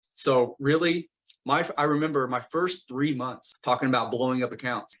So really, I remember my first 3 months talking about blowing up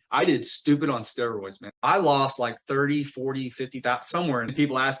accounts. I did stupid on steroids, man. I lost like 30, 40, 50,000 somewhere. And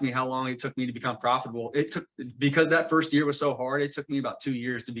people asked me how long it took me to become profitable. Because that first year was so hard, it took me about 2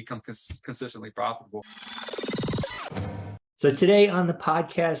 years to become consistently profitable. So today on the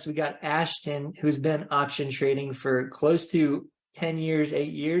podcast, we got Ashton, who's been option trading for close to 10 years,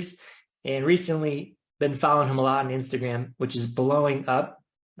 8 years, and recently been following him a lot on Instagram, which is blowing up.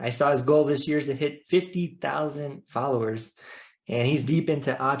 I saw his goal this year is to hit 50,000 followers, and he's deep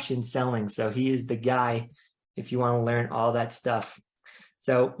into option selling. So he is the guy if you want to learn all that stuff.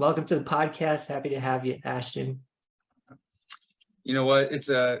 So welcome to the podcast. Happy to have you, Ashton. You know what?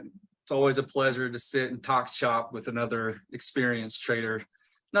 It's always a pleasure to sit and talk shop with another experienced trader.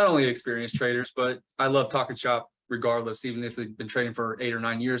 Not only experienced traders, but I love talking shop regardless, even if they've been trading for 8 or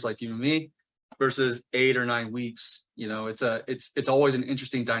 9 years like you and me versus 8 or 9 weeks. You know, it's always an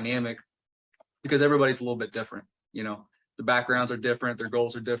interesting dynamic because everybody's a little bit different. You know, the backgrounds are different, their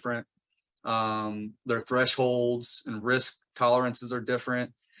goals are different, their thresholds and risk tolerances are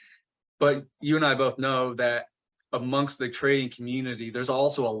different. But you and I both know that amongst the trading community, there's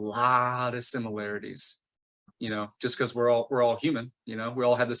also a lot of similarities, you know, just because we're all human, you know, we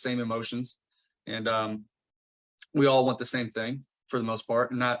all have the same emotions, and we all want the same thing for the most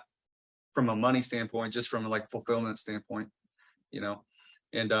part, and not from a money standpoint, just from like fulfillment standpoint, you know.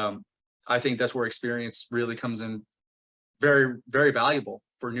 And I think that's where experience really comes in very, very valuable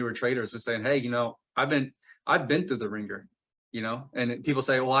for newer traders, is saying, hey, you know, I've been through the ringer, you know. And people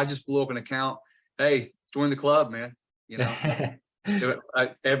say, well, I just blew up an account. Hey, join the club, man. You know,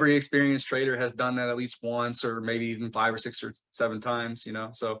 every experienced trader has done that at least once, or maybe even 5 or 6 or 7 times, you know.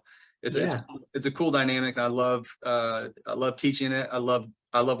 So it's a cool dynamic. I love teaching it. I love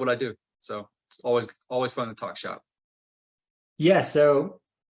what I do. So it's always fun to talk shop. Yeah, so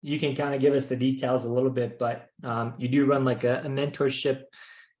you can kind of give us the details a little bit, but you do run like a mentorship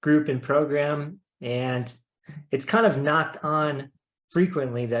group and program, and it's kind of knocked on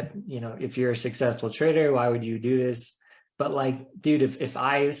frequently that, you know, if you're a successful trader, why would you do this? But like, dude, if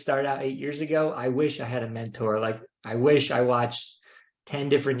I started out 8 years ago, I wish I had a mentor. Like, I wish I watched 10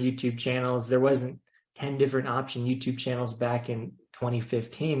 different YouTube channels. There wasn't 10 different option YouTube channels back in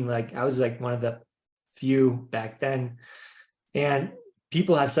 2015. Like, I was like one of the few back then. And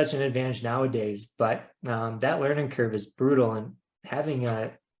people have such an advantage nowadays, but that learning curve is brutal. And having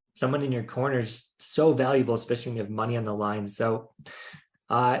someone in your corner is so valuable, especially when you have money on the line. So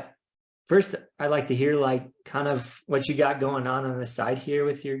first, I'd like to hear like kind of what you got going on the side here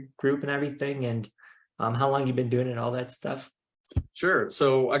with your group and everything, and how long you've been doing it, all that stuff. Sure.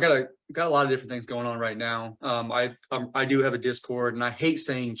 So I got a lot of different things going on right now. I do have a Discord, and I hate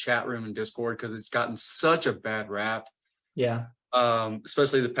saying chat room and Discord because it's gotten such a bad rap. Yeah.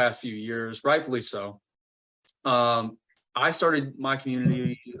 Especially the past few years, rightfully so. I started my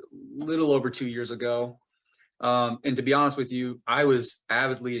community a little over 2 years ago. And to be honest with you, I was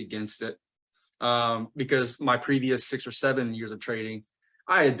avidly against it because my previous 6 or 7 years of trading,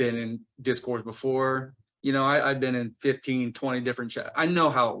 I had been in Discord before. You know, I'd been in 15, 20 different chats. I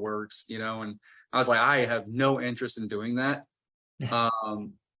know how it works, you know, and I was like, I have no interest in doing that.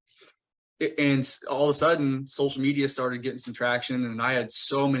 And all of a sudden, social media started getting some traction, and I had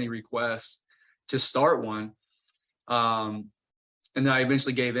so many requests to start one. And then I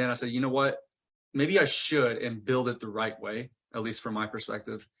eventually gave in. I said, you know what? Maybe I should, and build it the right way, at least from my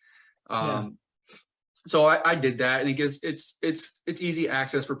perspective. So I did that, and it's easy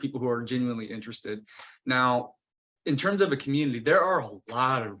access for people who are genuinely interested. Now, in terms of a community, there are a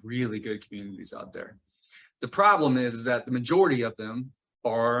lot of really good communities out there. The problem is that the majority of them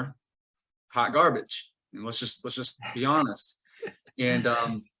are hot garbage, and let's just be honest. And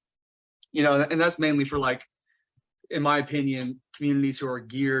you know, and that's mainly for, like, in my opinion, communities who are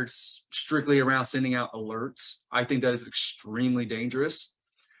geared strictly around sending out alerts. I think that is extremely dangerous,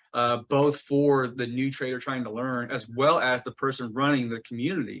 both for the new trader trying to learn as well as the person running the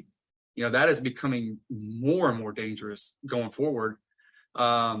community. You know, that is becoming more and more dangerous going forward.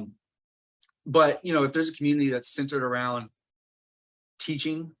 But, you know, if there's a community that's centered around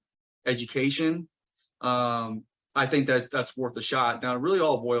teaching, education, I think that's worth a shot. Now, it really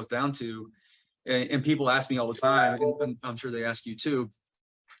all boils down to, and people ask me all the time, and I'm sure they ask you too,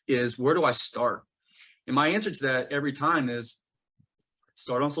 is where do I start? And my answer to that every time is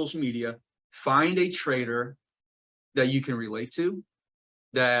start on social media, find a trader that you can relate to,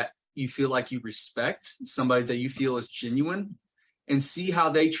 that you feel like you respect, somebody that you feel is genuine, and see how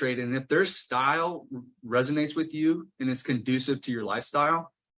they trade. And if their style resonates with you and is conducive to your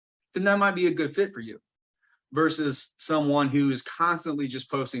lifestyle, then that might be a good fit for you. versus someone who is constantly just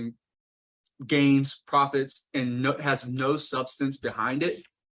posting gains, profits, and has no substance behind it.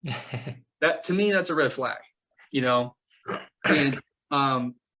 That, to me, that's a red flag, you know. And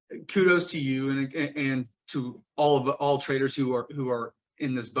kudos to you and to all traders who are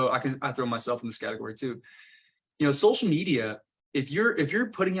in this boat. I throw myself in this category too. You know, social media, if you're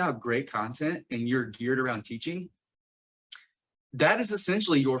putting out great content and you're geared around teaching, that is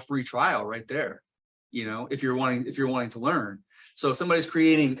essentially your free trial right there. You know, if you're wanting to learn. So if somebody's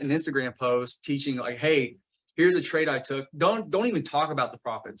creating an Instagram post teaching like, hey, here's a trade I took. Don't even talk about the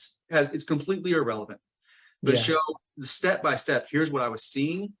profits. It's completely irrelevant. But show the step by step. Here's what I was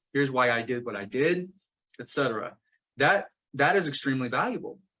seeing. Here's why I did what I did, etc. That is extremely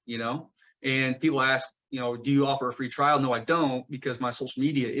valuable, you know. And people ask, you know, do you offer a free trial? No, I don't, because my social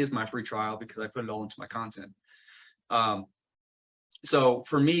media is my free trial because I put it all into my content. So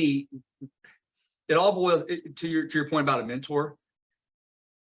for me, it all boils to your point about a mentor.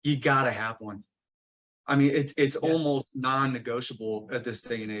 You gotta have one. I mean, it's almost non-negotiable at this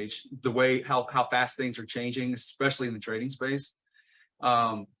day and age, the way how fast things are changing, especially in the trading space.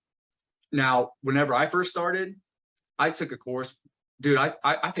 Now, whenever I first started, I took a course, dude,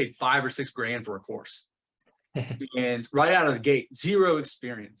 I paid $5 or $6 grand for a course. And right out of the gate, zero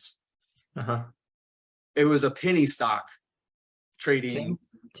experience. It was a penny stock trading.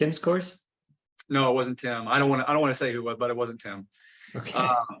 Tim's course? No, it wasn't Tim. I don't want to say who it was, but it wasn't Tim. Okay.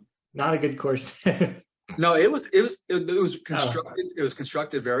 Not a good course. No, it was constructed. It was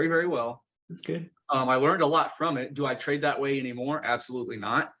constructed very, very well. That's good. I learned a lot from it. Do I trade that way anymore? Absolutely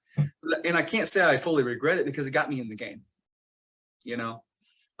not. And I can't say I fully regret it because it got me in the game. You know,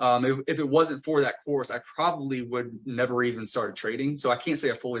 if it wasn't for that course, I probably would never even started trading. So I can't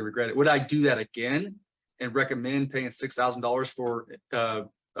say I fully regret it. Would I do that again and recommend paying $6,000 for a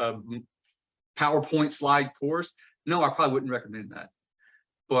PowerPoint slide course? No, I probably wouldn't recommend that.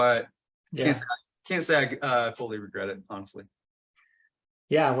 But can't say I fully regret it, honestly.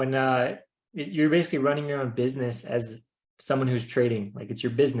 Yeah, when you're basically running your own business as someone who's trading, like it's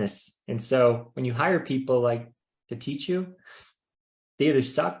your business. And so when you hire people like to teach you, they either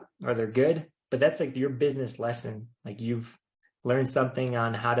suck or they're good, but that's like your business lesson. Like you've learned something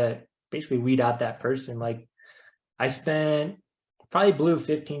on how to basically weed out that person. Like I probably blew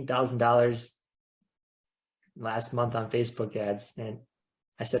 $15,000 last month on Facebook ads. And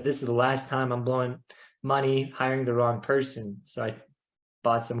I said, this is the last time I'm blowing money hiring the wrong person. So I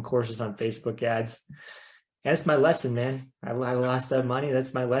bought some courses on Facebook ads. That's my lesson, man. I lost that money.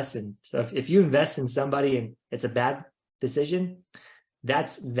 That's my lesson. So if you invest in somebody and it's a bad decision,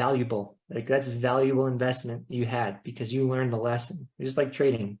 that's valuable. Like that's valuable investment you had because you learned a lesson. It's just like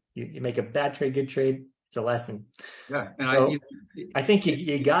trading. You make a bad trade, good trade. It's a lesson. Yeah. And so I think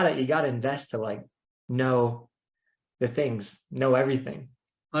you gotta invest to like know the things, know everything.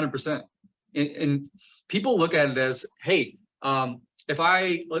 100%. And people look at it as, hey, if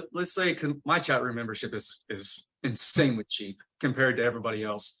let's say my chat room membership is insanely cheap compared to everybody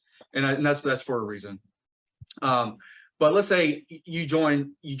else, and that's for a reason. But let's say you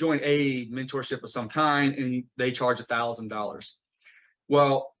join a mentorship of some kind and they charge $1,000.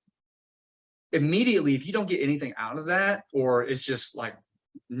 Well, immediately, if you don't get anything out of that, or it's just like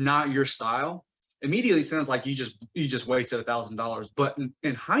not your style, immediately sounds like you just wasted $1,000. But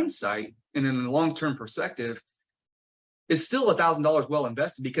in hindsight and in the long-term perspective, it's still $1,000 well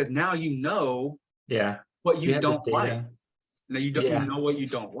invested because now you know what you don't like. Now you know what you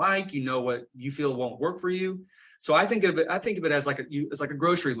don't like, you know what you feel won't work for you. So I think of it as like a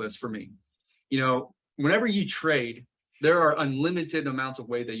grocery list for me. You know, whenever you trade, there are unlimited amounts of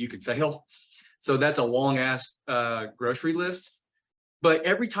ways that you could fail. So that's a long ass grocery list. But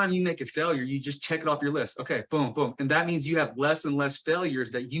every time you make a failure, you just check it off your list. Okay, boom, boom. And that means you have less and less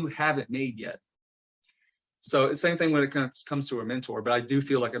failures that you haven't made yet. So the same thing when it comes to a mentor, but I do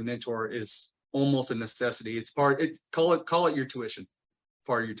feel like a mentor is almost a necessity. Call it your tuition,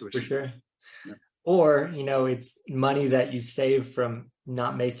 part of your tuition. For sure. Yeah. Or, you know, it's money that you save from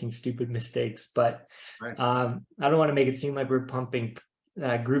not making stupid mistakes. But right. I don't want to make it seem like we're pumping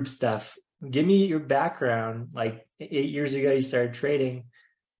group stuff. Give me your background. Like 8 years ago, you started trading.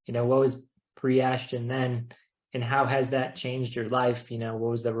 You know, what was pre-Ashton then? And how has that changed your life? You know,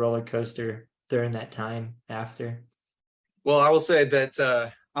 what was the roller coaster during that time after? Well, I will say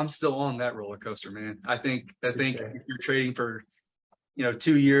that I'm still on that roller coaster, man. I think sure. If you're trading for,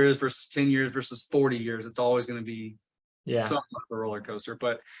 2 years versus 10 years versus 40 years, it's always going to be something like a roller coaster.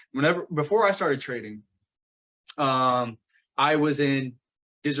 But before I started trading, I was in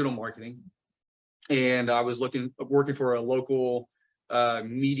digital marketing, and I was working for a local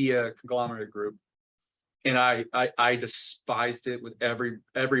media conglomerate group. and I despised it with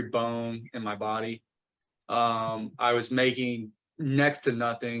every bone in my body. I was making next to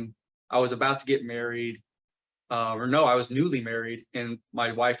nothing. I was about to get married, or no, I was newly married, and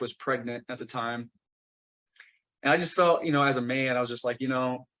my wife was pregnant at the time. And I just felt, as a man, I was just like,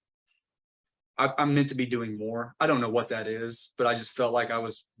 I'm meant to be doing more. I don't know what that is, but I just felt like I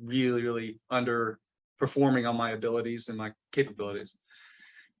was really, really underperforming on my abilities and my capabilities.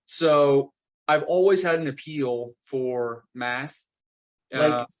 So I've always had an appeal for math.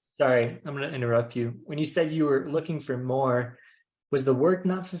 Like, sorry, I'm going to interrupt you. When you said you were looking for more, was the work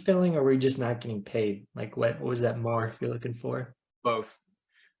not fulfilling, or were you just not getting paid? Like, what was that more you're looking for? Both.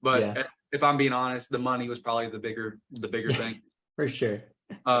 But Yeah, if I'm being honest, the money was probably the bigger thing. for sure.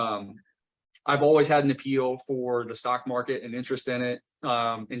 I've always had an appeal for the stock market and interest in it,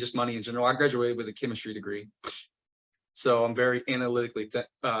 and just money in general. I graduated with a chemistry degree, so I'm very analytically,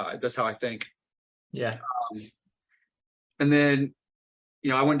 that's how I think. Yeah. And then,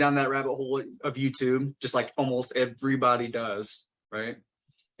 I went down that rabbit hole of YouTube, just like almost everybody does, right?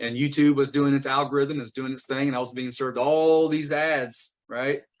 And YouTube was doing its algorithm, was doing its thing, and I was being served all these ads,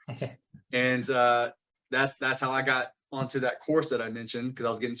 right? And that's how I got onto that course that I mentioned, because I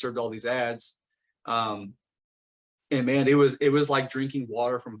was getting served all these ads. And man, it was like drinking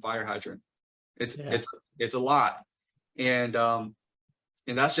water from a fire hydrant. It's a lot. And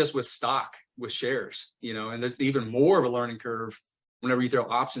that's just with stock, with shares, and it's even more of a learning curve whenever you throw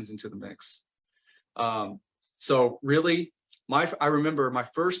options into the mix. So really, I remember my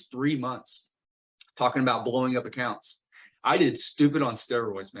first 3 months talking about blowing up accounts. I did stupid on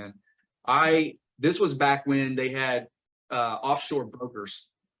steroids, man. This was back when they had offshore brokers.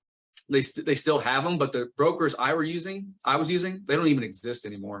 They still have them, but the brokers I was using, they don't even exist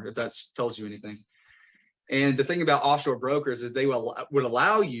anymore, if that tells you anything. And the thing about offshore brokers is they would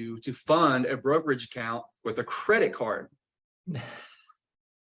allow you to fund a brokerage account with a credit card.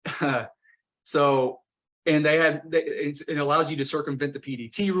 So, and it allows you to circumvent the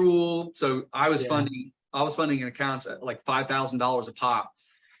PDT rule. So I was funding accounts at like $5,000 a pop.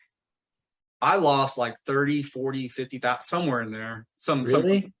 I lost like 30, 40, 50,000, somewhere in there.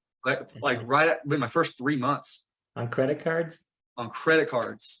 Really? Like right in my first 3 months. On credit cards? On credit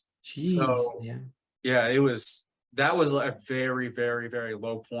cards. Jeez, so yeah, that was a very, very, very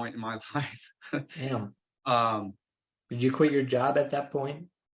low point in my life. Damn. Um, Did you quit your job at that point?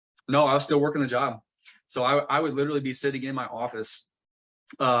 No, I was still working the job. So I would literally be sitting in my office,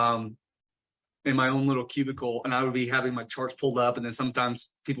 in my own little cubicle, and I would be having my charts pulled up, and then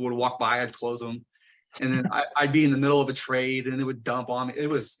sometimes people would walk by, I'd close them, and then I'd be in the middle of a trade, and it would dump on me. It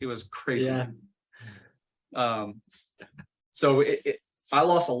was crazy. Yeah. So I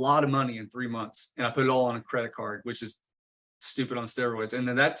lost a lot of money in 3 months, and I put it all on a credit card, which is stupid on steroids. And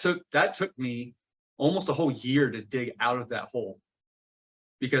then that took me almost a whole year to dig out of that hole,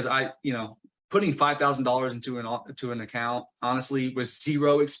 because putting $5,000 into an account, honestly, with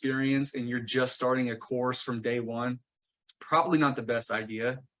zero experience, and you're just starting a course from day one, probably not the best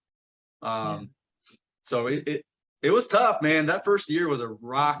idea. So it was tough, man. That first year was a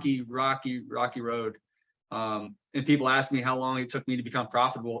rocky road. And people ask me how long it took me to become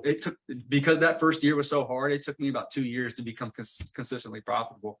profitable. Because that first year was so hard, it took me about 2 years to become consistently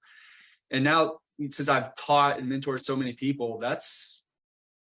profitable. And now, since I've taught and mentored so many people, that's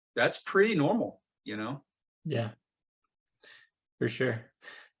pretty normal, Yeah, for sure.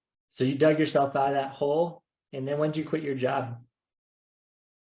 So you dug yourself out of that hole, and then when did you quit your job?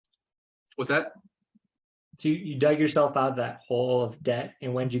 What's that? So you dug yourself out of that hole of debt,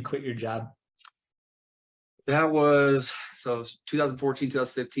 and when did you quit your job? That was 2014,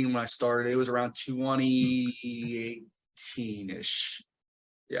 2015 when I started. It was around 2018-ish.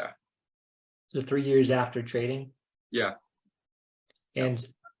 Yeah. So 3 years after trading? Yeah. And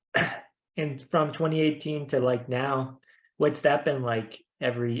from 2018 to like now, what's that been like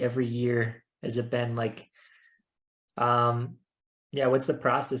every year? Has it been like, what's the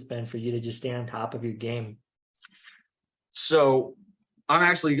process been for you to just stay on top of your game? So I'm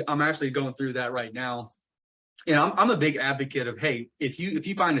actually going through that right now. And I'm a big advocate of, hey, if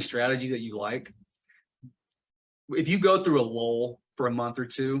you find a strategy that you like, if you go through a lull for a month or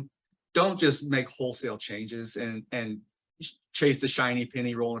two, don't just make wholesale changes and chase the shiny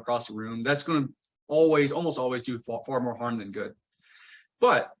penny rolling across the room. That's going to almost always do far more harm than good.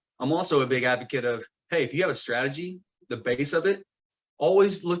 But I'm also a big advocate of, hey, if you have a strategy, the base of it,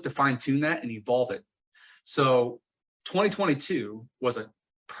 always look to fine tune that and evolve it. So 2022 was a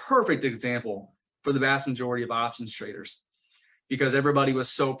perfect example for the vast majority of options traders, because everybody was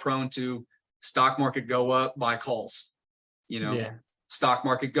so prone to stock market go up, buy calls, stock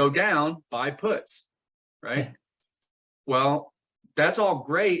market go down, buy puts. right? Well, that's all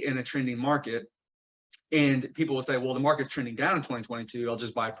great in a trending market. And people will say, well, the market's trending down in 2022. I'll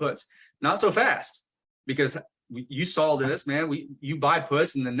just buy puts. Not so fast, because you saw this, man. You buy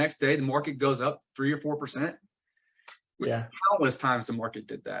puts and the next day the market goes up 3 or 4%. Yeah. Countless times the market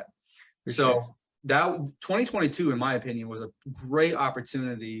did that. For So sure. that 2022, in my opinion, was a great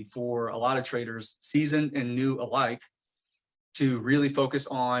opportunity for a lot of traders, seasoned and new alike, to really focus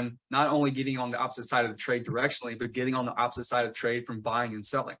on not only getting on the opposite side of the trade directionally, but getting on the opposite side of the trade from buying and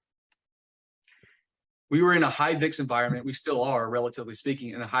selling. We were in a high VIX environment. We still are, relatively speaking,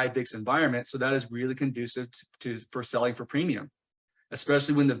 in a high VIX environment. So that is really conducive for selling for premium,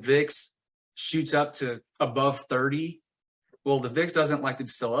 especially when the VIX shoots up to above 30. Well, the VIX doesn't like to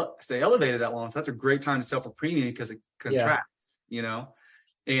stay elevated that long. So that's a great time to sell for premium because it contracts,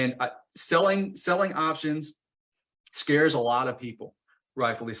 and selling options scares a lot of people,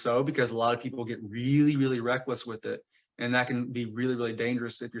 rightfully so, because a lot of people get really, really reckless with it. And that can be really, really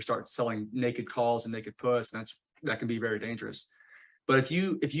dangerous if you start selling naked calls and naked puts. And that can be very dangerous. But if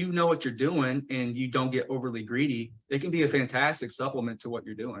you know what you're doing and you don't get overly greedy, it can be a fantastic supplement to what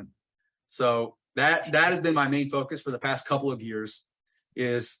you're doing. So that has been my main focus for the past couple of years,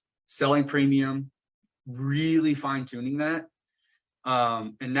 is selling premium, really fine tuning that.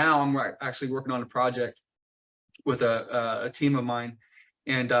 And now I'm actually working on a project with a team of mine,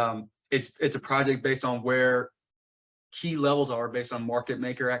 and it's a project based on where key levels are based on market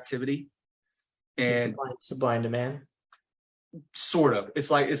maker activity, and supply and demand. Sort of, it's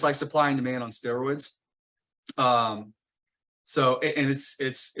like supply and demand on steroids. So, and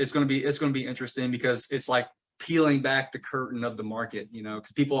it's going to be interesting, because it's like peeling back the curtain of the market,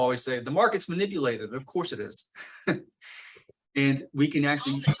 because people always say the market's manipulated. Of course it is. And we can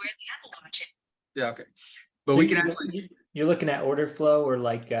actually, yeah, okay. But we can actually, you're looking at order flow, or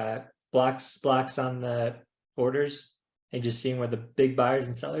like blocks on the orders, and just seeing where the big buyers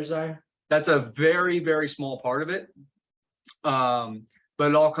and sellers are. That's a very, very small part of it. But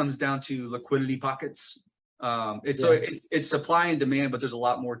it all comes down to liquidity pockets. It's supply and demand, but there's a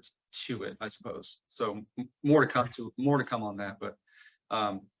lot more to it, I suppose. So more to come on that. But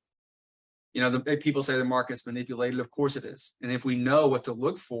the people say the market's manipulated. Of course it is. And if we know what to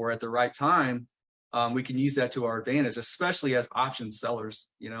look for at the right time, we can use that to our advantage, especially as option sellers.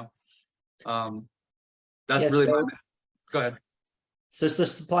 That's really my. Go ahead. So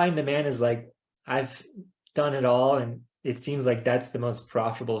supply and demand is like, I've done it all, and it seems like that's the most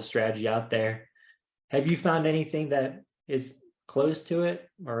profitable strategy out there. Have you found anything that is close to it,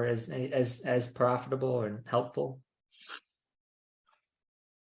 or as profitable or helpful?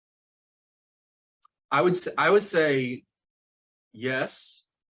 I would say yes,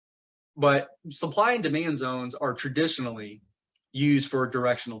 but supply and demand zones are traditionally used for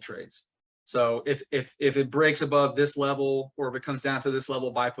directional trades. So if it breaks above this level, or if it comes down to this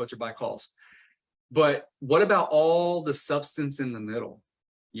level, buy puts or buy calls. But what about all the substance in the middle?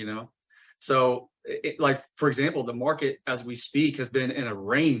 So like, for example, the market as we speak has been in a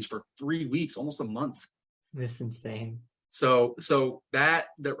range for 3 weeks, almost a month. That's insane. So that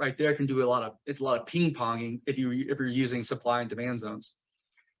right there can do a lot of ping ponging if you're using supply and demand zones.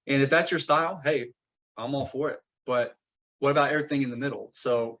 And if that's your style, hey, I'm all for it. But what about everything in the middle?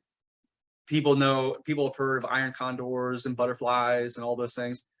 So people have heard of iron condors and butterflies and all those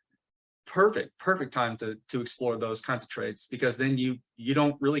things. Perfect time to explore those kinds of trades, because then you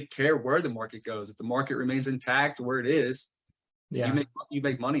don't really care where the market goes. If the market remains intact where it is, you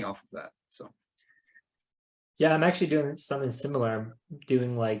make money off of that. So yeah, I'm actually doing something similar. I'm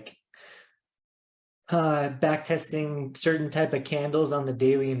doing like back testing certain type of candles on the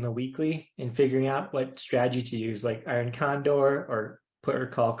daily and the weekly, and figuring out what strategy to use, like iron condor or put or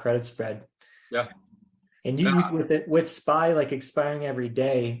call credit spread. Yeah. And with SPY, like expiring every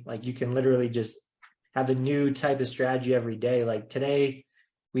day, like you can literally just have a new type of strategy every day. Like today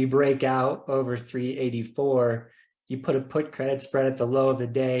we break out over 384, you put a put credit spread at the low of the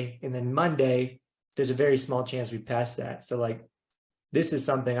day, and then Monday there's a very small chance we pass that. So like, this is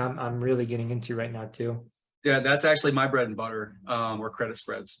something I'm really getting into right now too. Yeah, that's actually my bread and butter, or credit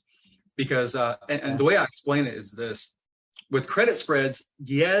spreads, because and the way I explain it is this: with credit spreads,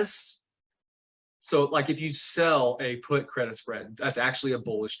 yes. So like if you sell a put credit spread, that's actually a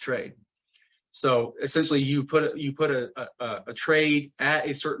bullish trade. So essentially you put a trade at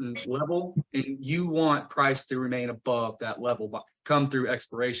a certain level, and you want price to remain above that level, come through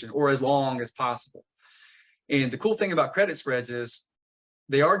expiration, or as long as possible. And the cool thing about credit spreads is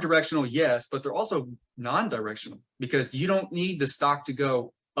they are directional, yes, but they're also non-directional, because you don't need the stock to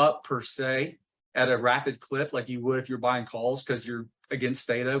go up per se at a rapid clip like you would if you're buying calls, because you're against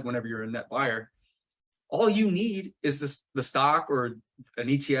theta whenever you're a net buyer. all you need is the stock or an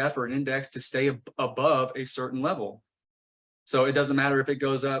ETF or an index to stay above a certain level. So it doesn't matter if it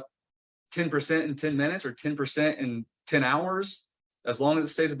goes up 10% in 10 minutes or 10% in 10 hours, as long as it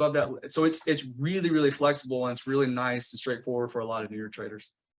stays above that. So it's really, really flexible, and it's really nice and straightforward for a lot of newer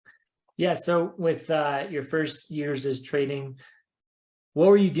traders. Yeah. So with your first years as trading, what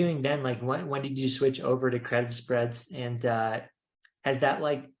were you doing then? Like when did you switch over to credit spreads? And has that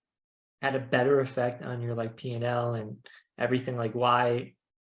like had a better effect on your like P&L and everything? Like why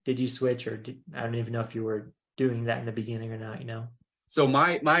did you switch, or I don't even know if you were doing that in the beginning or not, you know? So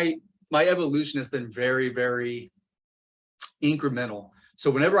my evolution has been very, very incremental. So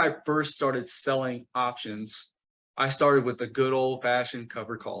whenever I first started selling options, I started with the good old fashioned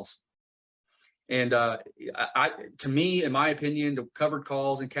covered calls. And to me, in my opinion, the covered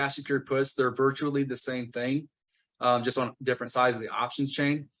calls and cash secured puts, they're virtually the same thing, just on different sides of the options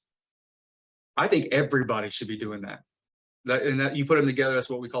chain. I think everybody should be doing that. That you put them together, that's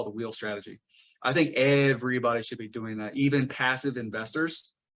what we call the wheel strategy. I think everybody should be doing that, even passive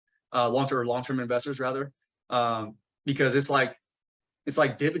investors, long-term investors rather, because it's like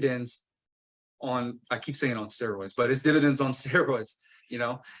dividends on, I keep saying on steroids, but it's dividends on steroids, you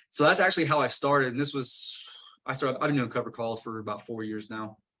know? So that's actually how I started. And I've been doing cover calls for about 4 years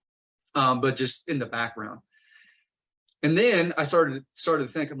now, but just in the background. And then I started to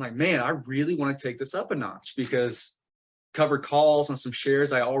think, I'm like, man, I really want to take this up a notch, because covered calls on some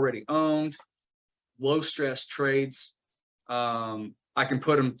shares I already owned, low stress trades. I can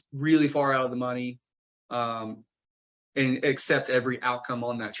put them really far out of the money, and accept every outcome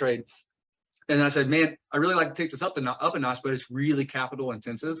on that trade. And then I said, man, I really like to take this up a notch, but it's really capital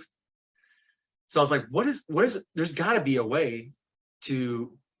intensive. So I was like, what is there's got to be a way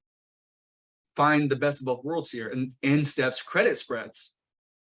to find the best of both worlds here, and in steps credit spreads.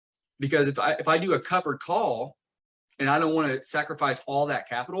 Because if I do a covered call and I don't want to sacrifice all that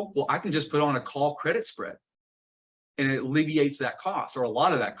capital, well, I can just put on a call credit spread, and it alleviates that cost, or a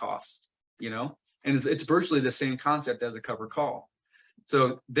lot of that cost, you know, and it's virtually the same concept as a covered call.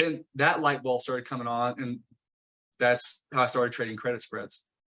 So then that light bulb started coming on, and that's how I started trading credit spreads.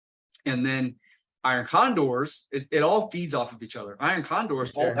 And then iron condors, it all feeds off of each other. Iron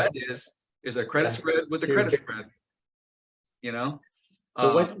condors, all that is a credit spread with a credit spread, you know.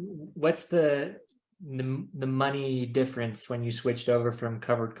 But what's the money difference when you switched over from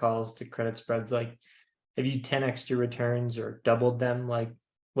covered calls to credit spreads? Like, have you 10x your returns or doubled them? Like,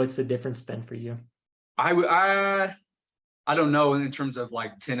 what's the difference been for you? I don't know in terms of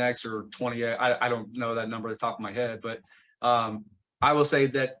like 10x or 20x. I don't know that number at the top of my head, but I will say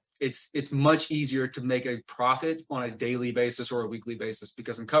that it's much easier to make a profit on a daily basis or a weekly basis,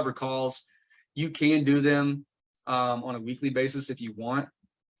 because in covered calls, you can do them on a weekly basis if you want,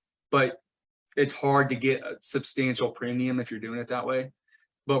 but it's hard to get a substantial premium if you're doing it that way.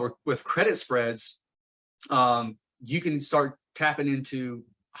 But with credit spreads, you can start tapping into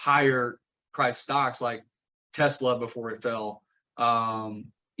higher price stocks like Tesla before it fell,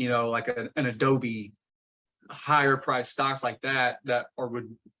 you know, like an Adobe, higher price stocks like that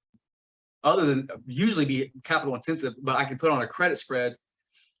would, other than usually be capital intensive, but I can put on a credit spread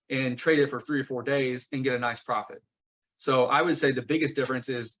and trade it for 3 or 4 days and get a nice profit. So I would say the biggest difference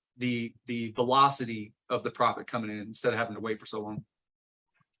is the velocity of the profit coming in instead of having to wait for so long.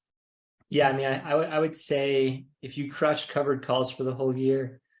 Yeah, I mean, I would say if you crush covered calls for the whole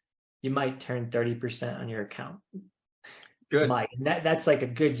year, you might turn 30% on your account. Good. That's like a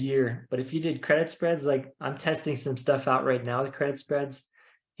good year. But if you did credit spreads, like I'm testing some stuff out right now with credit spreads,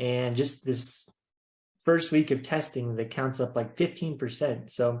 and just this first week of testing, the count's up like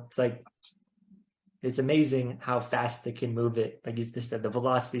 15%. So it's like, it's amazing how fast they can move it. Like you just said, the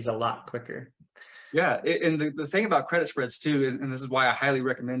velocity is a lot quicker. Yeah, and the thing about credit spreads too is, and this is why I highly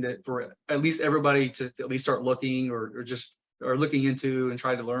recommend it for at least everybody to at least start looking or looking into and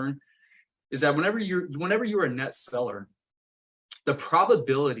try to learn, is that whenever you're a net seller, the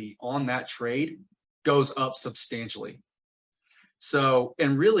probability on that trade goes up substantially. So,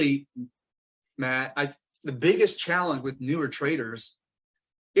 and really, Matt, the biggest challenge with newer traders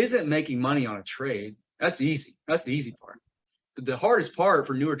isn't making money on a trade. That's easy. That's the easy part. But the hardest part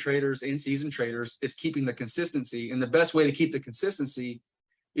for newer traders and seasoned traders is keeping the consistency. And the best way to keep the consistency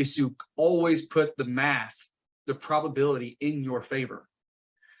is to always put the math, the probability in your favor.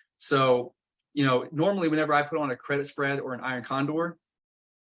 So, you know, normally whenever I put on a credit spread or an iron condor,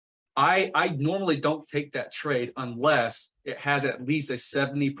 I normally don't take that trade unless it has at least a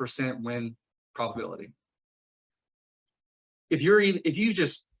 70% win probability. If you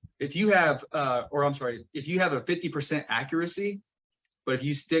have a 50% accuracy, But if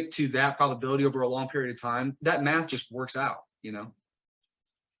you stick to that probability over a long period of time, that math just works out, you know?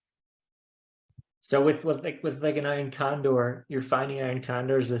 So with like an iron condor, you're finding iron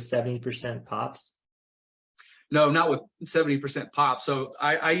condors with 70% pops. No, not with 70% pop. So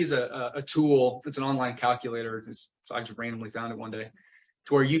I use a tool. It's an online calculator. So I just randomly found it one day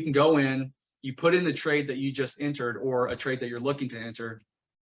to where you can go in, you put in the trade that you just entered or a trade that you're looking to enter,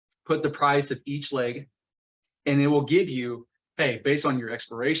 put the price of each leg, and it will give you, hey, based on your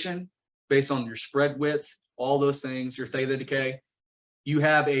expiration, based on your spread width, all those things, your theta decay, you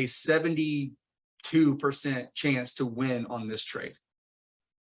have a 72% chance to win on this trade.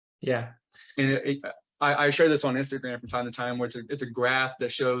 Yeah. And I share this on Instagram from time to time where it's a graph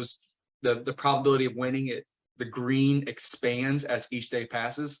that shows the probability of winning it. The green expands as each day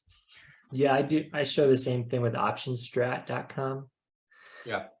passes. Yeah, I do. I show the same thing with optionstrat.com.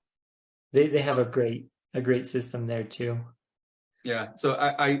 Yeah. They have a great system there too. Yeah. So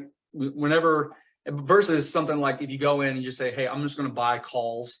I whenever versus something like if you go in and just say, hey, I'm just going to buy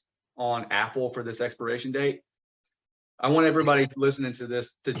calls on Apple for this expiration date. I want everybody listening to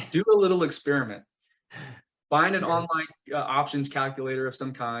this to do a little experiment. Find an online options calculator of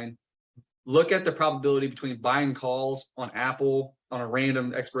some kind. Look at the probability between buying calls on Apple on a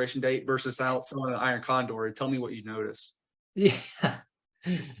random expiration date versus selling an iron condor, and tell me what you notice. Yeah.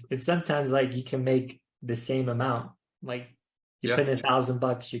 It's sometimes like you can make the same amount. Like you put in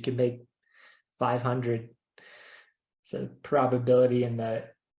 $1,000, you can make 500. So probability and the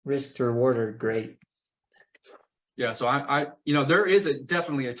risk to reward are great. Yeah, so I there is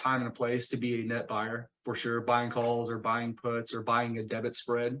definitely a time and a place to be a net buyer for sure, buying calls or buying puts or buying a debit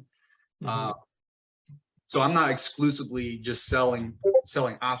spread. So I'm not exclusively just selling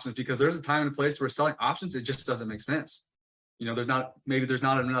options, because there's a time and a place where selling options, it just doesn't make sense. Maybe there's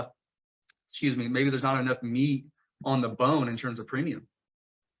not enough meat on the bone in terms of premium.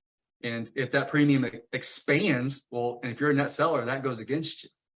 And if that premium expands, well, and if you're a net seller, that goes against you.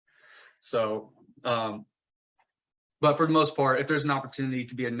 So, but for the most part, if there's an opportunity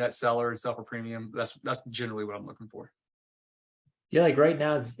to be a net seller and sell for premium, that's generally what I'm looking for. Yeah, like right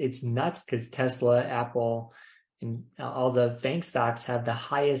now it's nuts because Tesla, Apple, and all the FANG stocks have the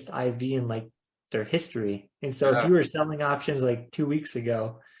highest IV in like their history. And so if you were selling options like 2 weeks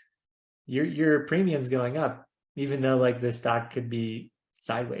ago, your premium's going up, even though like the stock could be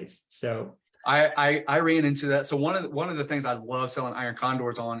sideways. So I ran into that. So one of the things I love selling iron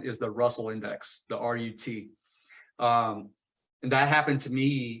condors on is the Russell Index, the RUT. And that happened to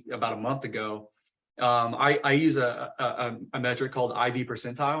me about a month ago. I use a metric called IV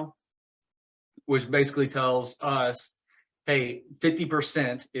percentile, which basically tells us, hey,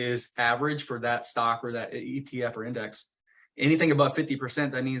 50% is average for that stock or that ETF or index. Anything above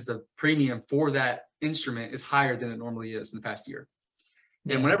 50%, that means the premium for that instrument is higher than it normally is in the past year.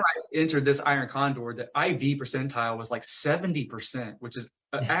 Yeah. And whenever I entered this iron condor, the IV percentile was like 70%, which is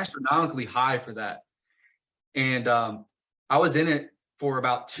astronomically high for that. And I was in it for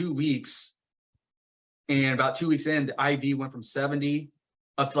about 2 weeks. And about 2 weeks in, the IV went from 70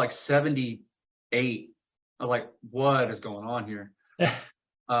 up to like 78. I'm like, what is going on here?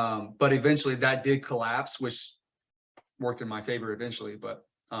 But eventually that did collapse, which worked in my favor eventually. But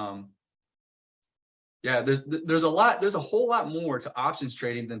yeah, there's a whole lot more to options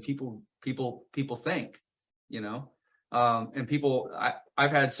trading than people think, and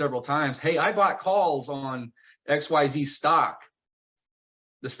I've had several times, hey, I bought calls on XYZ stock.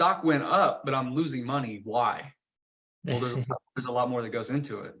 The stock went up, but I'm losing money. Why? Well, there's a lot more that goes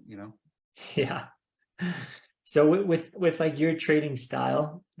into it, Yeah. So with like your trading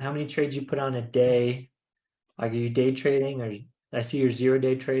style, how many trades you put on a day? Like, are you day trading, or I see you're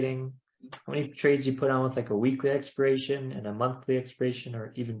 0-day trading? How many trades you put on with like a weekly expiration and a monthly expiration,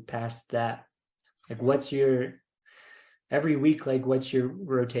 or even past that? Like, what's your every week? Like, what's your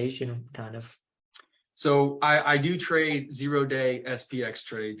rotation kind of? So I do trade 0-day SPX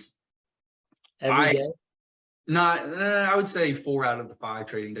trades Every day? I would say 4 out of the 5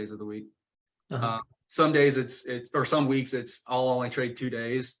 trading days of the week. Some days or some weeks I'll only trade 2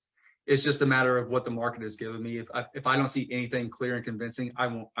 days. It's just a matter of what the market is giving me. If I don't see anything clear and convincing, I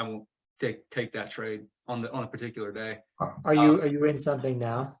won't take that trade on a particular day. Are you in something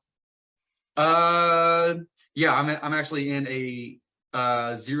now? Yeah, I'm actually in a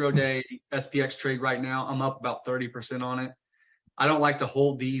 0-day SPX trade right now. I'm up about 30% on it. I don't like to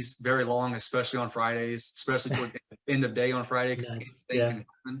hold these very long, especially on Fridays, especially toward the end of day on Friday, because anything can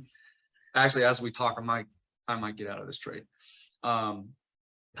happen. Actually, as we talk, I might get out of this trade.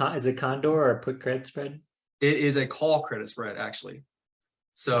 Is it condor or put credit spread? It is a call credit spread, actually.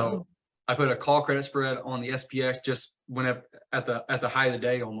 So I put a call credit spread on the SPX just whenever at the height of the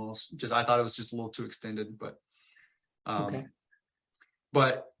day almost. Just I thought it was just a little too extended, but Okay.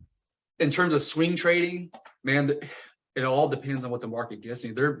 but in terms of swing trading, man, it all depends on what the market gives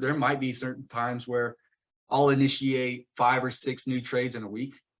me. There might be certain times where I'll initiate 5 or 6 new trades in a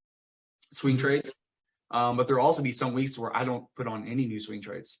week, swing trades. But there'll also be some weeks where I don't put on any new swing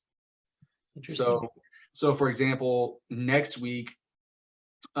trades. Interesting. So for example, next week,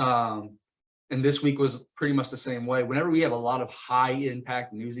 and this week was pretty much the same way. Whenever we have a lot of high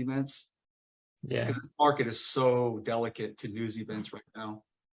impact news events, Yeah. because this market is so delicate to news events right now,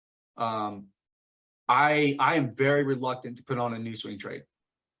 I am very reluctant to put on a new swing trade.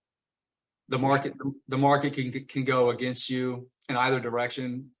 The market can go against you in either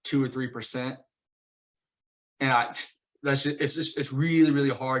direction, 2 or 3%, and it's really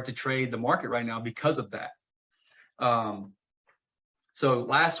hard to trade the market right now because of that. So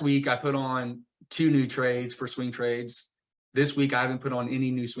last week I put on 2 new trades for swing trades. This week I haven't put on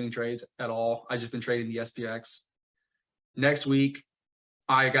any new swing trades at all. I've just been trading the SPX. Next week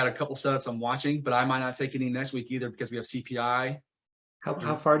I got a couple setups I'm watching, but I might not take any next week either because we have CPI.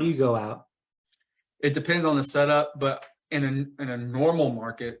 How far do you go out? It depends on the setup, but in a normal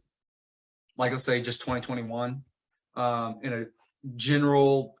market, like let's say just 2021, in a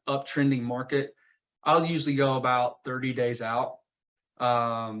general uptrending market, I'll usually go about 30 days out.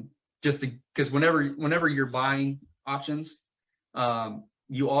 Because whenever you're buying options,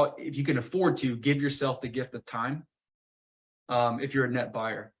 if you can afford to, give yourself the gift of time. If you're a net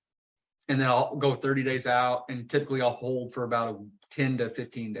buyer, and then I'll go 30 days out, and typically I'll hold for about 10 to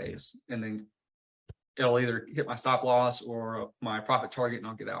 15 days, and then it'll either hit my stop loss or my profit target, and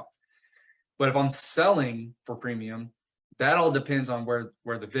I'll get out. But if I'm selling for premium, that all depends on where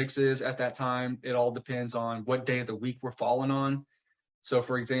the VIX is at that time. It all depends on what day of the week we're falling on. So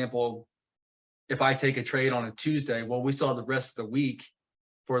for example, if I take a trade on a Tuesday, well, we still have the rest of the week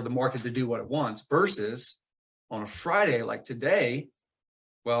for the market to do what it wants, versus on a Friday like today,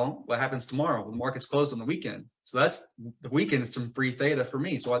 well, what happens tomorrow? The market's closed on the weekend. So that's the weekend is some free theta for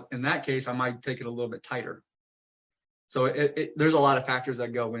me. So in that case, I might take it a little bit tighter. So there's a lot of factors that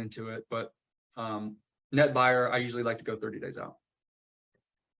go into it, but net buyer, I usually like to go 30 days out.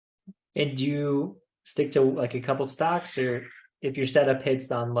 And do you stick to like a couple stocks, or if your setup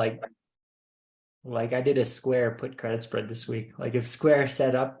hits on like I did a Square put credit spread this week, like if Square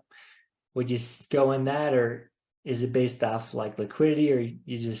set up, would you go in that, or is it based off like liquidity, or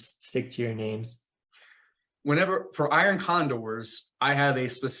you just stick to your names? Whenever for iron condors, I have a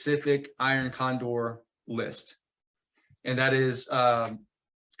specific iron condor list. And that is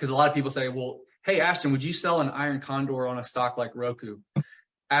because a lot of people say, well, hey, Ashton, would you sell an iron condor on a stock like Roku?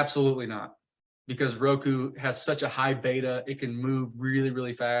 Absolutely not. Because Roku has such a high beta, it can move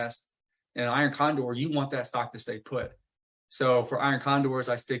really fast. And iron condor, you want that stock to stay put. So for iron condors,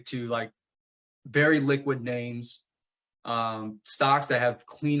 I stick to like very liquid names, stocks that have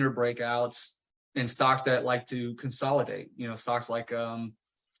cleaner breakouts, and stocks that like to consolidate. You know, stocks like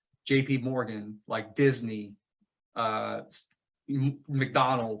JP Morgan, like Disney,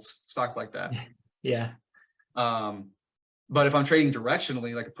 McDonald's, stocks like that. Yeah. But if I'm trading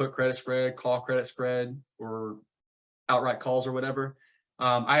directionally, like a put credit spread, call credit spread, or outright calls or whatever,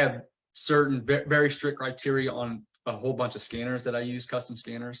 I have certain very strict criteria on a whole bunch of scanners that I use, custom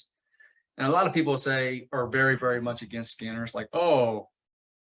scanners. And a lot of people are very much against scanners, like, oh,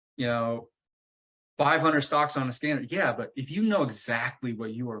 500 stocks on a scanner. Yeah, but if you know exactly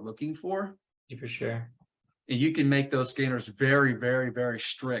what you are looking for sure, and you can make those scanners very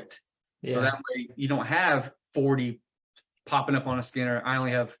strict. Yeah. So that way you don't have 40 popping up on a scanner. I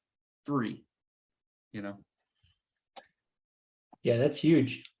only have 3, Yeah, that's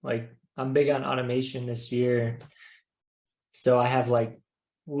huge. Like I'm big on automation this year. So I have like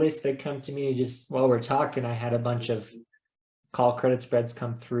lists that come to me just while we're talking. I had a bunch of call credit spreads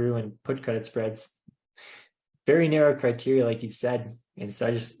come through and put credit spreads. Very narrow criteria, like you said. And so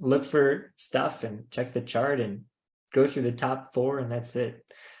I just look for stuff and check the chart and go through the top 4, and that's it.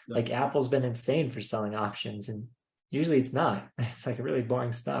 Yeah. Like Apple's been insane for selling options, and usually it's not. It's like a really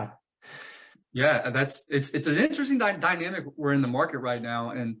boring stock. Yeah, it's an interesting dynamic we're in the market right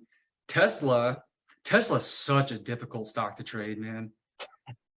now. And Tesla's such a difficult stock to trade, man.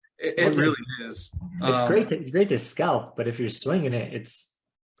 It really is. It's great to scalp, but if you're swinging it, it's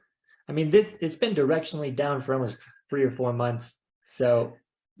been directionally down for almost 3 or 4 months. So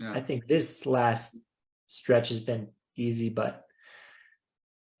yeah. I think this last stretch has been easy, but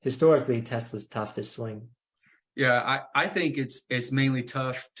historically Tesla's tough to swing. Yeah, I think it's mainly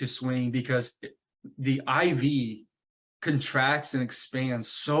tough to swing because the IV contracts and expands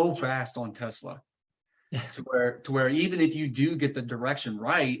so fast on Tesla to where even if you do get the direction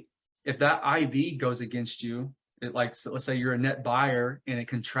right, if that IV goes against you, it like, so let's say you're a net buyer and it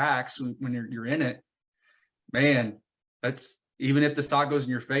contracts when you're in it, man, that's, even if the stock goes in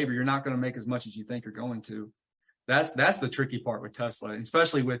your favor, you're not going to make as much as you think you're going to. That's the tricky part with Tesla,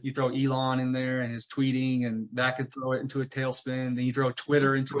 especially with, you throw Elon in there and his tweeting, and that could throw it into a tailspin. Then you throw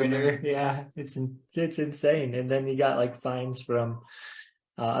Twitter into Twitter, yeah, it's insane. And then you got like fines from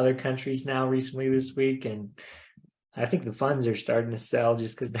other countries now recently this week, and I think the funds are starting to sell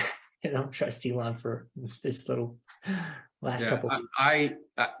just because they don't trust Elon for this little last couple of weeks. I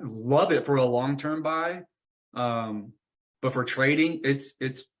love it for a long-term buy, but for trading, it's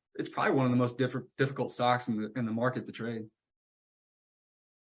probably one of the most difficult stocks in the market to trade.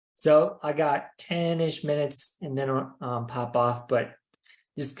 So I got 10-ish minutes and then I'll pop off, but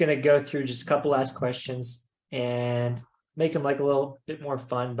just gonna go through just a couple last questions and make them like a little bit more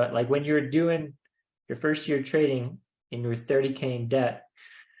fun. But like when you're doing your first year trading and you were 30K in debt,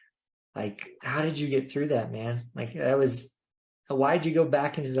 like how did you get through that, man? Like that was, why'd you go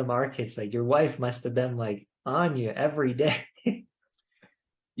back into the markets? Like your wife must have been like on you every day.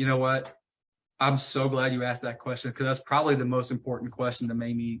 You know what? I'm so glad you asked that question, because that's probably the most important question that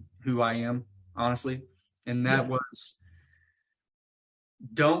made me who I am, honestly. And that was,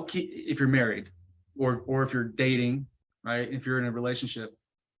 don't keep, if you're married or if you're dating, right? If you're in a relationship,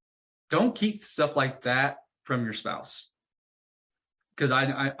 don't keep stuff like that from your spouse. Because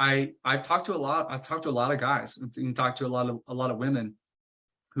I've talked to a lot of guys and talked to a lot of women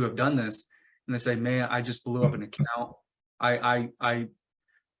who have done this, and they say, man, I just blew up an account. I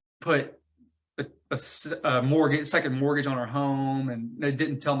put a mortgage, second mortgage on our home, and I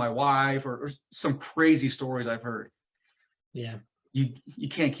didn't tell my wife, or some crazy stories I've heard. Yeah. You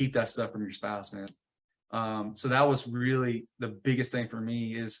can't keep that stuff from your spouse, man. So that was really the biggest thing for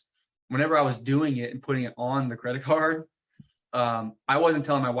me, is whenever I was doing it and putting it on the credit card, I wasn't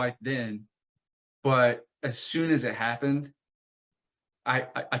telling my wife then, but as soon as it happened,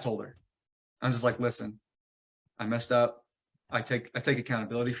 I told her. I was just like, listen, I messed up. I take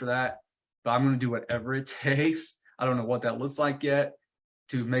accountability for that, but I'm going to do whatever it takes. I don't know what that looks like yet,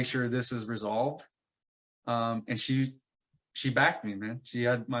 to make sure this is resolved. And she backed me, man. She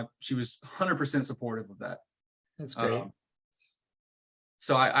was 100% supportive of that. That's great.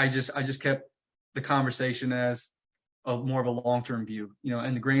 So I just kept the conversation as more of a long-term view,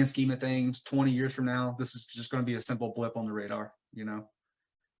 in the grand scheme of things, 20 years from now, this is just going to be a simple blip on the radar, And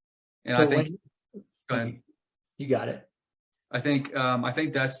But I think, go ahead. You got it. I think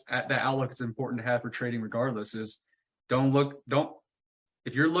that's that outlook is important to have for trading regardless, is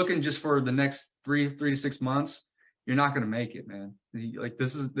if you're looking just for the next three to 6 months, you're not going to make it, man. Like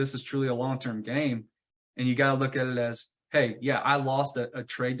this is truly a long-term game, and you got to look at it as, hey, yeah, I lost a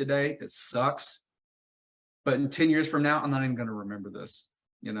trade today. It sucks. But in 10 years from now, I'm not even going to remember this,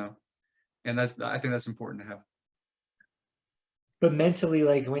 and I think that's important to have. But mentally,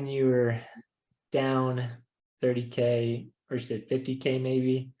 like when you were down 30K, or you said 50K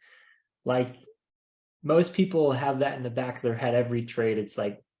maybe, like most people have that in the back of their head every trade. It's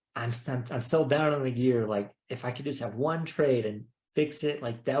like, I'm still down on the gear. Like if I could just have one trade and fix it,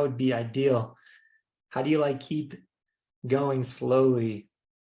 like that would be ideal. How do you like keep going slowly?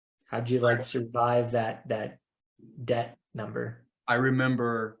 How'd you like survive that debt number? I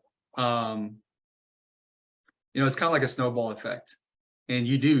remember, it's kind of like a snowball effect, and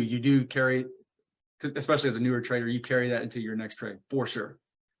you do carry, especially as a newer trader, you carry that into your next trade for sure.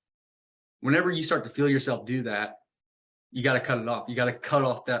 Whenever you start to feel yourself do that, you got to cut it off. You got to cut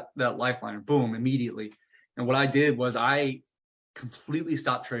off that lifeline, boom, immediately. And what I did was I completely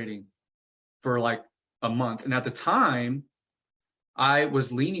stopped trading for like a month. And at the time, I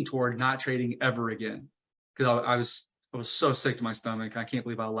was leaning toward not trading ever again, because I was so sick to my stomach. I can't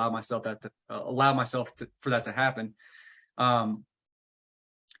believe I allowed myself for that to happen.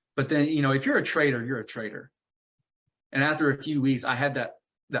 But then, if you're a trader, you're a trader. And after a few weeks, I had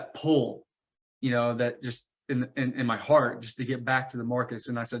that pull, that just in my heart, just to get back to the markets.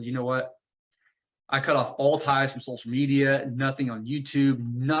 And I said, you know what? I cut off all ties from social media, nothing on YouTube,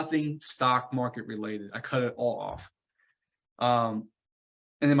 nothing stock market related. I cut it all off.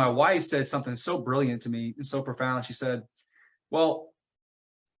 And then my wife said something so brilliant to me and so profound. She said, well,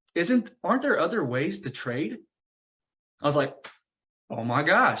 aren't there other ways to trade? I was like, oh my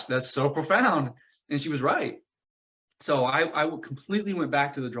gosh, that's so profound. And she was right. So I completely went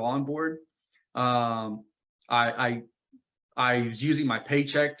back to the drawing board. I was using my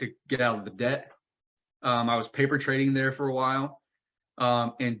paycheck to get out of the debt. I was paper trading there for a while.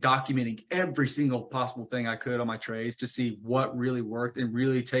 and documenting every single possible thing I could on my trades to see what really worked and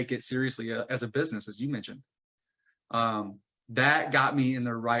really take it seriously as a business, as you mentioned. That got me in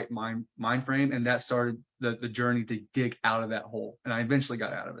the right mind frame, and that started the journey to dig out of that hole. And I eventually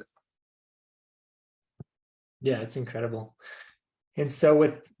got out of it. Yeah, it's incredible. And so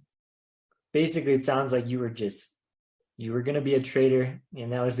with basically, it sounds like you were going to be a trader,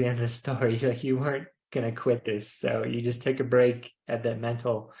 and that was the end of the story. Like you weren't going to quit this. So you just took a break, had that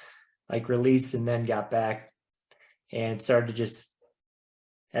mental like release, and then got back and started to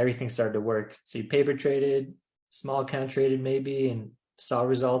everything started to work. So you paper traded, small account traded maybe, and saw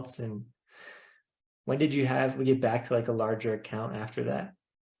results. And when did we get back to like a larger account after that?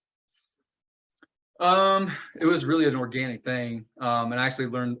 It was really an organic thing. And I actually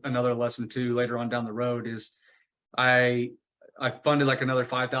learned another lesson too later on down the road is I funded like another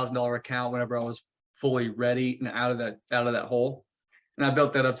 $5,000 account whenever I was fully ready and out of that hole. And I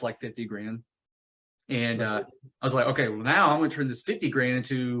built that up to like 50 grand. And I was like, okay, well now I'm going to turn this 50 grand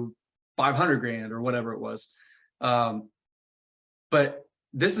into 500 grand or whatever it was. But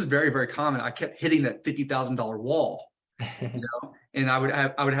this is very, very common. I kept hitting that $50,000 wall, and I would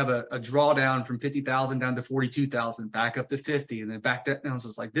have a drawdown from 50,000 down to 42,000, back up to 50, and then back down. And I was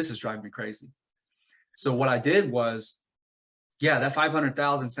just like, this is driving me crazy. So what I did was, yeah, that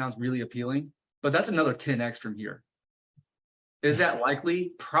 500,000 sounds really appealing, but that's another 10x from here. Is that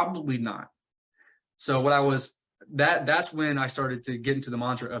likely? Probably not. So that's when I started to get into the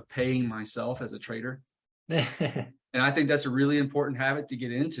mantra of paying myself as a trader. And I think that's a really important habit to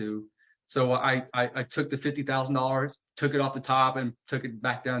get into. So I took the $50,000, took it off the top, and took it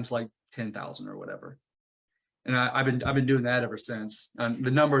back down to like 10,000 or whatever. And I've been doing that ever since.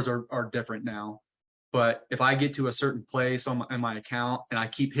 The numbers are different now, but if I get to a certain place in my account and I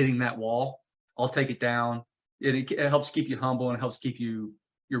keep hitting that wall, I'll take it down. It helps keep you humble and it helps keep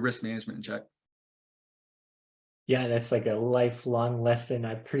your risk management in check. Yeah, that's like a lifelong lesson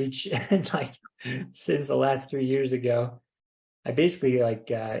I preach, and like since the last 3 years ago, I basically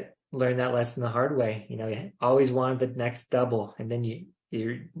learned that lesson the hard way. You always wanted the next double, and then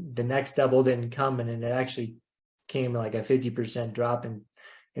the next double didn't come, and then it actually came like a 50% drop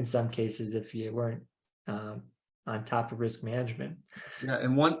in some cases if you weren't on top of risk management. Yeah,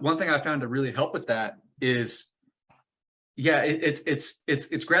 and one thing I found to really help with that is, yeah,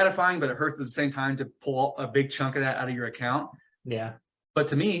 it's gratifying, but it hurts at the same time to pull a big chunk of that out of your account. Yeah. But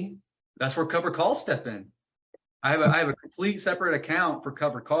to me, that's where covered calls step in. I have a complete separate account for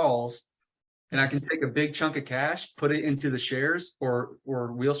covered calls, and I can take a big chunk of cash, put it into the shares or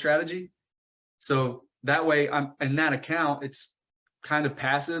wheel strategy. So that way I'm in that account, it's kind of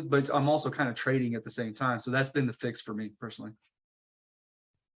passive, but I'm also kind of trading at the same time. So that's been the fix for me personally.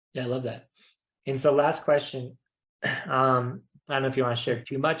 Yeah, I love that. And so last question, I don't know if you want to share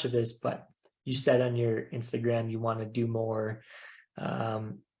too much of this, but you said on your Instagram you want to do more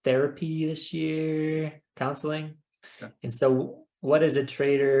therapy this year, counseling. Yeah. And so what is a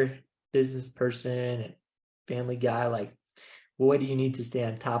trader, business person, family guy, like what do you need to stay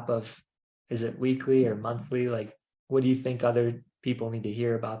on top of? Is it weekly or monthly? Like what do you think other people need to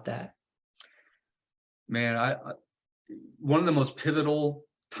hear about that? Man, I one of the most pivotal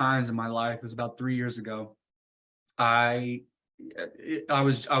times in my life was about 3 years ago. I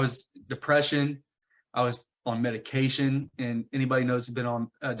was depression. I was on medication, and anybody knows who's been on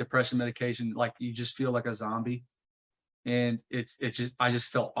depression medication, like you just feel like a zombie, and I just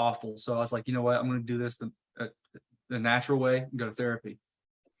felt awful. So I was like, you know what, I'm going to do this the natural way and go to therapy.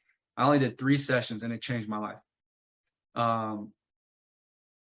 I only did 3 sessions, and it changed my life.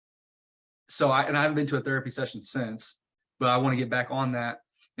 So I haven't been to a therapy session since, but I want to get back on that.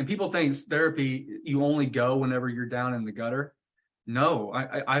 And people think therapy, you only go whenever you're down in the gutter. No,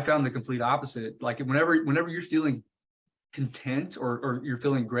 I found the complete opposite. Like whenever you're feeling content or you're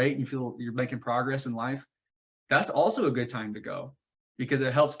feeling great and you feel you're making progress in life, that's also a good time to go, because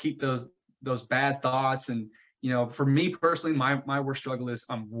it helps keep those bad thoughts. And, for me personally, my worst struggle is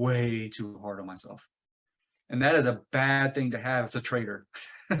I'm way too hard on myself. And that is a bad thing to have as a trader.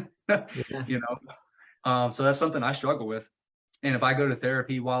 Yeah. So that's something I struggle with. And if I go to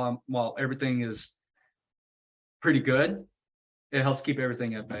therapy while everything is pretty good, it helps keep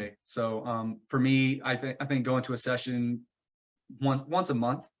everything at bay. So for me, I think going to a session once a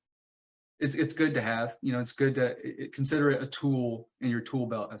month, it's good to have. It's good to consider it a tool in your tool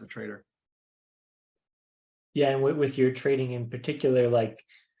belt as a trader. Yeah, and with your trading in particular, like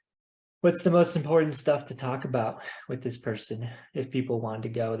what's the most important stuff to talk about with this person if people want to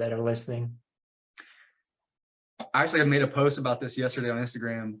go that are listening? Actually, I made a post about this yesterday on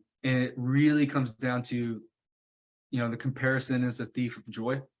Instagram, and it really comes down to the comparison is the thief of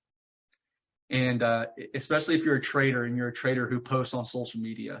joy. And especially if you're a trader and you're a trader who posts on social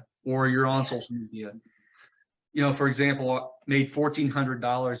media, or you're on social media, for example, I made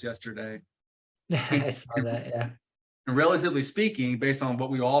 $1,400 yesterday. I saw that. Yeah. And relatively speaking, based on what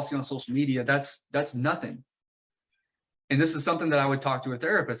we all see on social media, that's nothing. And this is something that I would talk to a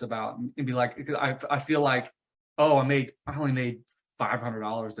therapist about and be like, I feel like, oh, I only made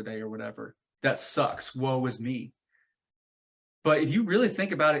 $500 today or whatever. That sucks. Woe is me. But if you really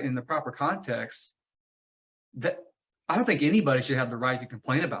think about it in the proper context, that I don't think anybody should have the right to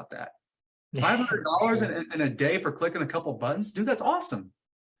complain about that. $500 in a day for clicking a couple buttons, dude, that's awesome.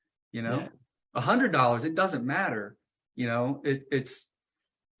 $100, it doesn't matter. It's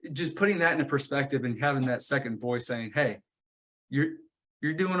just putting that into perspective and having that second voice saying, hey, you're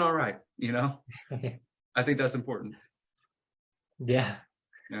doing all right. I think that's important. Yeah.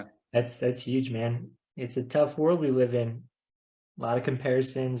 That's huge, man. It's a tough world we live in. A lot of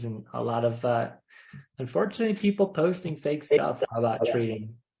comparisons and a lot of unfortunately people posting fake stuff about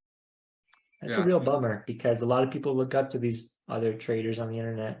trading. That's a real bummer, because a lot of people look up to these other traders on the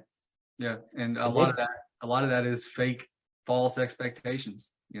internet. Yeah, and a lot of that is fake, false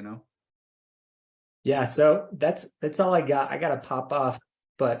expectations, Yeah, so that's all I got. I gotta pop off,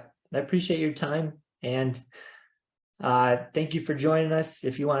 but I appreciate your time, and thank you for joining us.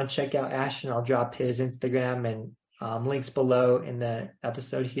 If you want to check out Ashton, I'll drop his Instagram and links below in the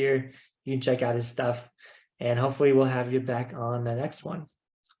episode here. You can check out his stuff, and hopefully we'll have you back on the next one.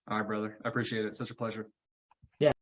 All right, brother. I appreciate it. Such a pleasure.